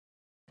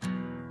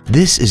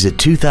This is a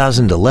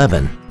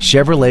 2011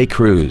 Chevrolet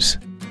Cruze.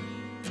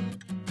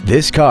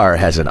 This car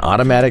has an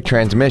automatic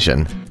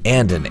transmission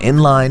and an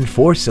inline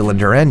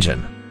 4-cylinder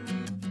engine.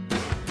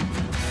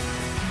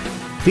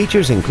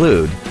 Features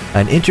include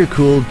an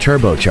intercooled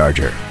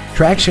turbocharger,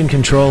 traction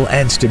control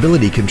and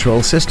stability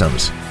control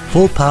systems,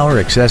 full power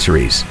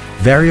accessories,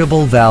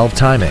 variable valve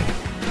timing,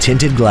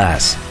 tinted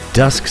glass,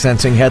 dusk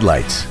sensing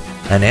headlights,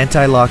 an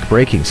anti-lock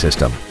braking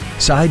system,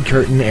 side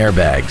curtain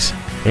airbags,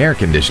 air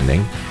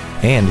conditioning,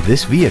 and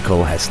this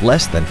vehicle has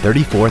less than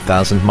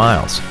 34,000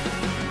 miles.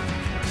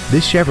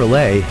 This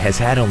Chevrolet has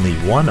had only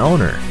one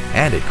owner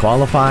and it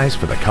qualifies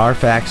for the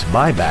Carfax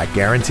buyback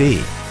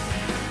guarantee.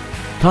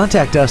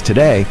 Contact us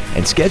today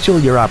and schedule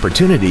your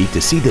opportunity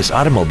to see this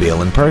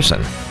automobile in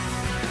person.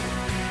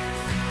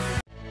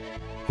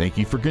 Thank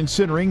you for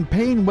considering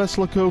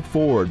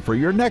PayneWeslacoFord for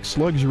your next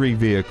luxury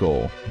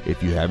vehicle.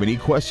 If you have any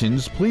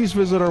questions, please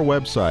visit our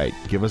website,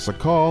 give us a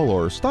call,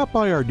 or stop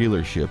by our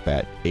dealership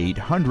at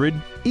 800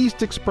 East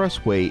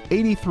Expressway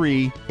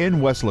 83 in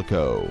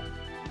Weslaco.